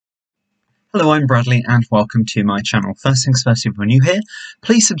Hello, I'm Bradley and welcome to my channel. First things first, if you're new here,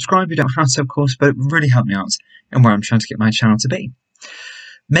 please subscribe. You don't have to, of course, but it really help me out in where I'm trying to get my channel to be.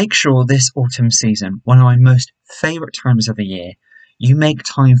 Make sure this autumn season, one of my most favourite times of the year, you make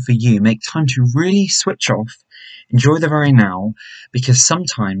time for you. Make time to really switch off, enjoy the very now, because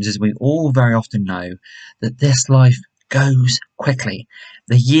sometimes, as we all very often know, that this life goes quickly.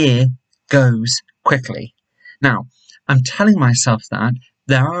 The year goes quickly. Now, I'm telling myself that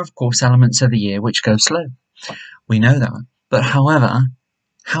there are, of course, elements of the year which go slow. We know that. But however,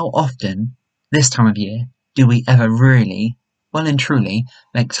 how often this time of year do we ever really, well and truly,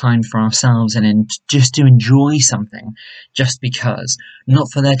 make time for ourselves and just to enjoy something just because? Not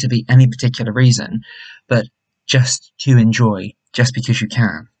for there to be any particular reason, but just to enjoy, just because you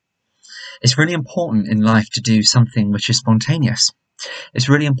can. It's really important in life to do something which is spontaneous. It's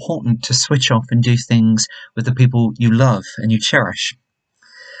really important to switch off and do things with the people you love and you cherish.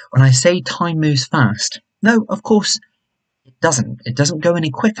 When I say time moves fast, no, of course it doesn't. It doesn't go any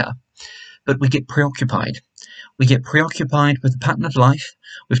quicker, but we get preoccupied. We get preoccupied with the pattern of life,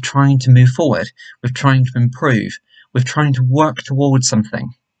 with trying to move forward, with trying to improve, with trying to work towards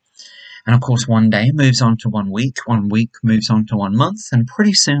something. And of course, one day moves on to 1 week moves on to 1 month, and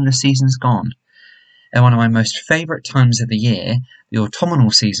pretty soon the season's gone. And one of my most favourite times of the year, the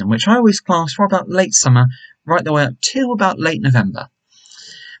autumnal season, which I always class for about late summer, right the way up to about late November.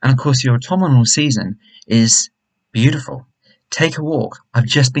 And of course, your autumnal season is beautiful. Take a walk. I've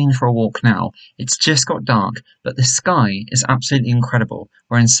just been for a walk now. It's just got dark, but the sky is absolutely incredible.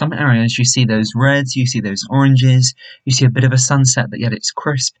 Where in some areas you see those reds, you see those oranges, you see a bit of a sunset, but yet it's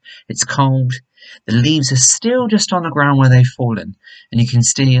crisp, it's cold. The leaves are still just on the ground where they've fallen, and you can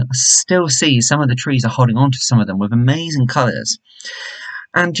still see some of the trees are holding on to some of them with amazing colours.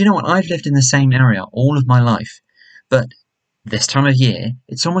 And do you know what? I've lived in the same area all of my life, but this time of year,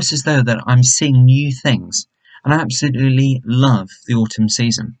 it's almost as though that I'm seeing new things, and I absolutely love the autumn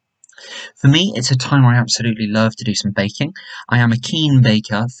season. For me, it's a time where I absolutely love to do some baking. I am a keen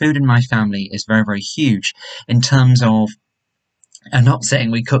baker. Food in my family is very, very huge in terms of, I'm not saying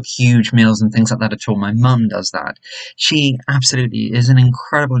we cook huge meals and things like that at all. My mum does that. She absolutely is an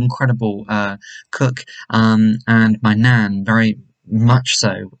incredible cook, and my nan, very much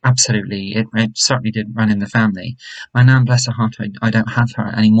so, absolutely. It certainly did run in the family. My nan, bless her heart, I don't have her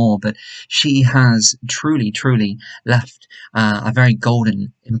anymore, but she has truly left a very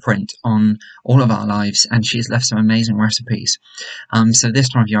golden imprint on all of our lives, and she's left some amazing recipes. So this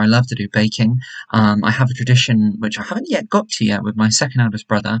time of year I love to do baking. I have a tradition which I haven't yet got to yet with my second eldest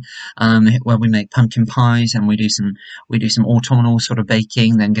brother, where we make pumpkin pies and we do some autumnal sort of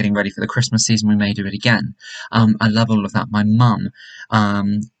baking, then getting ready for the Christmas season we may do it again. I love all of that. My mum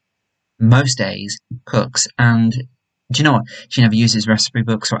most days cooks, and do you know what? She never uses recipe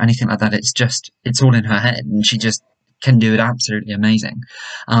books or anything like that. It's all in her head, and she just can do it absolutely amazing.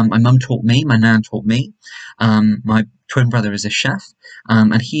 My mum taught me, my nan taught me. My twin brother is a chef,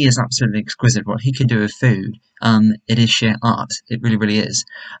 and he is absolutely exquisite. What he can do with food, it is sheer art. It really is.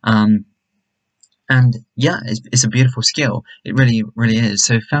 And yeah, it's a beautiful skill. It really is.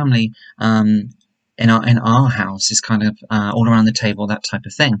 So family, in our house is kind of all around the table, that type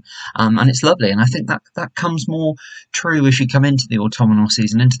of thing, and it's lovely. And I think that comes more true as you come into the autumnal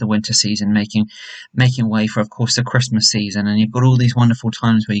season, into the winter season, making way for, of course, the Christmas season, and you've got all these wonderful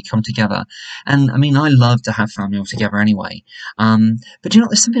times where you come together. And I mean, I love to have family all together anyway. But you know,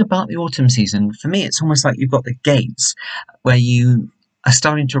 there's something about the autumn season. For me, it's almost like you've got the gates where you are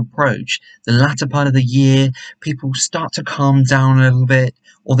starting to approach the latter part of the year. People start to calm down a little bit,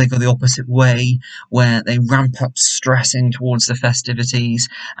 or they go the opposite way, where they ramp up stressing towards the festivities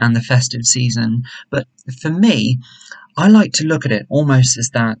and the festive season. But for me, I like to look at it almost as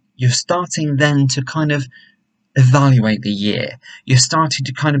that you're starting then to kind of evaluate the year. You're starting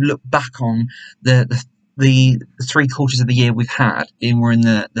to kind of look back on the 3 quarters of the year we've had, being we're in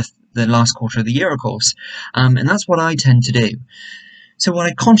the last quarter of the year, of course. And that's what I tend to do. So what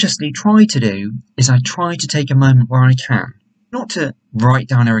I consciously try to do is I try to take a moment where I can, not to write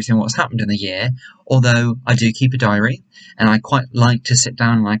down everything what's happened in the year, although I do keep a diary, and I quite like to sit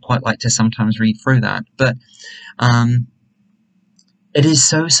down and I quite like to sometimes read through that. But it is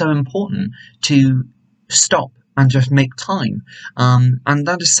so important to stop and just make time. And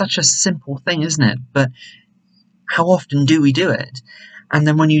that is such a simple thing, isn't it? But how often do we do it? And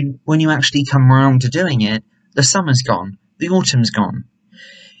then when you actually come around to doing it, the summer's gone, the autumn's gone.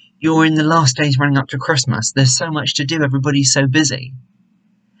 You're in the last days running up to Christmas. There's so much to do. Everybody's so busy.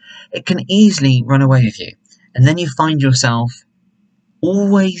 It can easily run away with you. And then you find yourself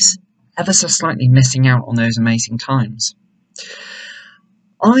always ever so slightly missing out on those amazing times.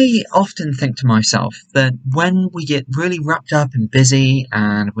 I often think to myself that when we get really wrapped up and busy,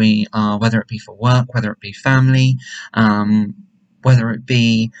 and we are, whether it be for work, whether it be family, whether it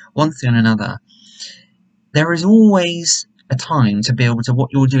be one thing or another, there is always a time to be able to what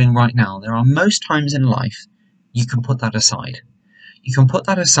you're doing right now. There are most times in life you can put that aside. You can put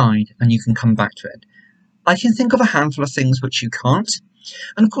that aside and you can come back to it. I can think of a handful of things which you can't,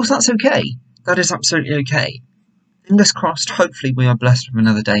 and of course that's okay. That is absolutely okay. Fingers crossed, hopefully we are blessed with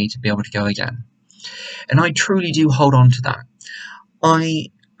another day to be able to go again. And I truly do hold on to that. I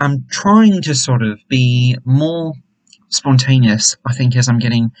am trying to sort of be more spontaneous, I think, as I'm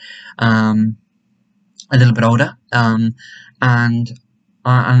getting a little bit older. And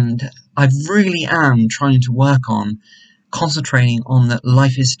I really am trying to work on concentrating on that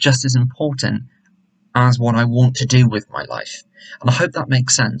life is just as important as what I want to do with my life. And I hope that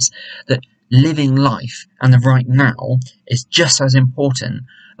makes sense, that living life and the right now is just as important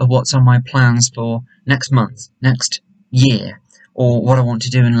as what's on my plans for next month, next year, or what I want to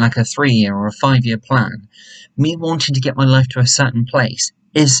do in like a 3-year or a 5-year plan. Me wanting to get my life to a certain place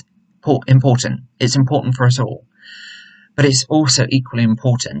is important. It's important for us all. But it's also equally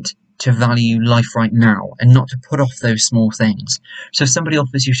important to value life right now and not to put off those small things. So if somebody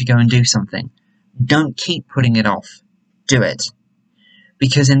offers you to go and do something, don't keep putting it off. Do it.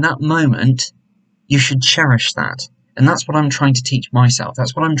 Because in that moment, you should cherish that. And that's what I'm trying to teach myself.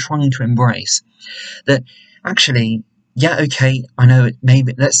 That's what I'm trying to embrace. That actually, yeah, okay, I know it may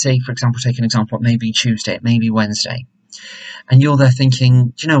be, let's say, for example, take an example, it may be Tuesday, it may be Wednesday. And you're there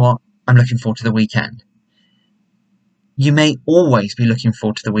thinking, do you know what? I'm looking forward to the weekend. You may always be looking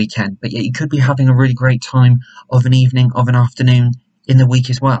forward to the weekend, but yet you could be having a really great time of an evening, of an afternoon in the week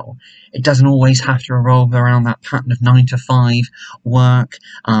as well. It doesn't always have to revolve around that pattern of 9 to 5 work,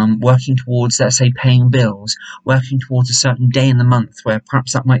 working towards, let's say, paying bills, working towards a certain day in the month where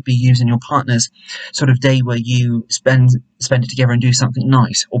perhaps that might be using your partner's sort of day where you spend it together and do something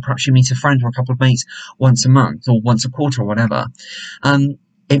nice, or perhaps you meet a friend or a couple of mates once a month or once a quarter or whatever.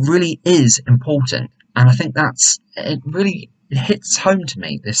 It really is important. And I think it really hits home to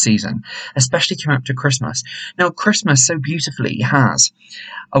me this season, especially coming up to Christmas. Now, Christmas so beautifully has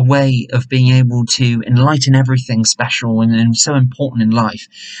a way of being able to enlighten everything special and so important in life,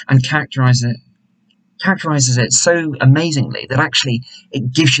 and characterizes it so amazingly that actually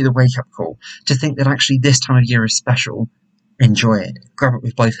it gives you the wake-up call to think that actually this time of year is special. Enjoy it. Grab it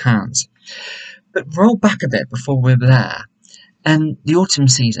with both hands. But roll back a bit before we're there. And the autumn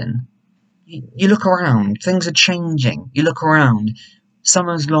season, you look around, things are changing. You look around,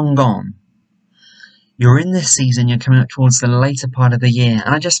 summer's long gone. You're in this season, you're coming up towards the later part of the year,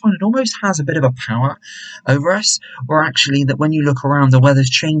 and I just find it almost has a bit of a power over us, or actually that when you look around, the weather's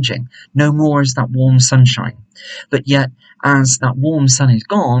changing. No more is that warm sunshine. But yet, as that warm sun is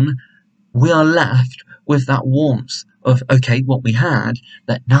gone, we are left with that warmth of, okay, what we had,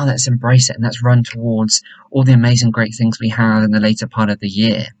 but now let's embrace it and let's run towards all the amazing great things we had in the later part of the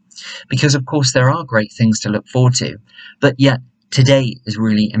year. Because, of course, there are great things to look forward to, but yet today is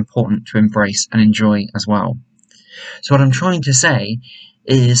really important to embrace and enjoy as well. So what I'm trying to say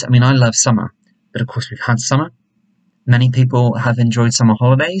is, I mean, I love summer, but of course we've had summer. Many people have enjoyed summer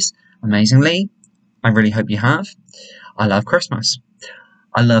holidays, amazingly. I really hope you have. I love Christmas.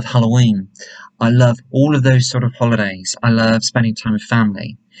 I love Halloween. I love all of those sort of holidays. I love spending time with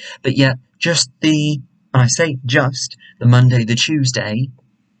family. But yet, and I say just, the Monday, the Tuesday,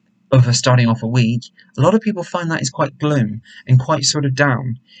 of starting off a week, a lot of people find that is quite gloom and quite sort of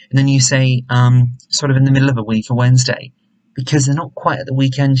down. And then you say, sort of in the middle of a week, a Wednesday, because they're not quite at the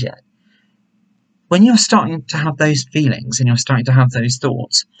weekend yet. When you're starting to have those feelings and you're starting to have those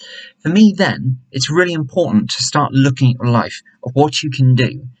thoughts, for me then, it's really important to start looking at your life, of what you can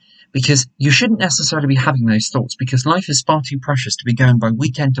do. Because you shouldn't necessarily be having those thoughts, because life is far too precious to be going by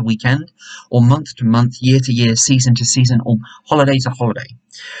weekend to weekend, or month to month, year to year, season to season, or holiday to holiday.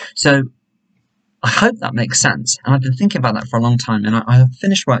 So I hope that makes sense. And I've been thinking about that for a long time. And I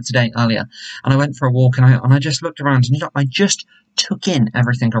finished work today earlier, and I went for a walk, and I just looked around, and I just took in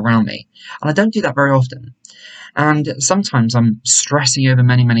everything around me. And I don't do that very often. And sometimes I'm stressing over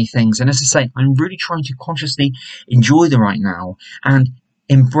many, many things. And as I say, I'm really trying to consciously enjoy the right now and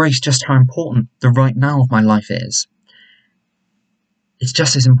embrace just how important the right now of my life is. It's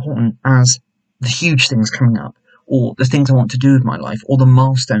just as important as the huge things coming up, or the things I want to do with my life, or the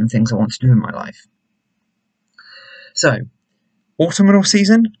milestone things I want to do in my life. So, autumnal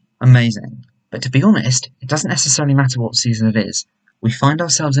season, amazing. But to be honest, it doesn't necessarily matter what season it is. We find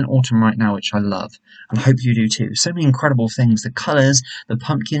ourselves in autumn right now, which I love, and I hope you do too. So many incredible things, the colours, the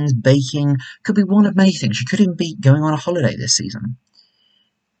pumpkins, baking, could be one of many things. You could even be going on a holiday this season.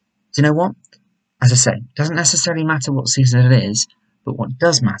 Do you know what? As I say, it doesn't necessarily matter what season it is, but what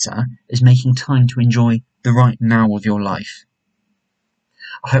does matter is making time to enjoy the right now of your life.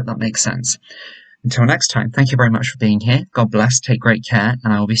 I hope that makes sense. Until next time, thank you very much for being here. God bless, take great care,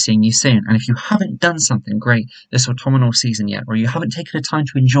 and I will be seeing you soon. And if you haven't done something great this autumnal season yet, or you haven't taken the time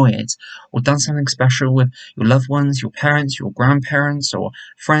to enjoy it, or done something special with your loved ones, your parents, your grandparents, or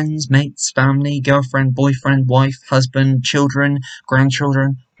friends, mates, family, girlfriend, boyfriend, wife, husband, children,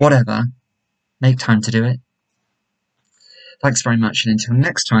 grandchildren, whatever, make time to do it. Thanks very much, and until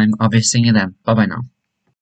next time, I'll be seeing you then. Bye bye now.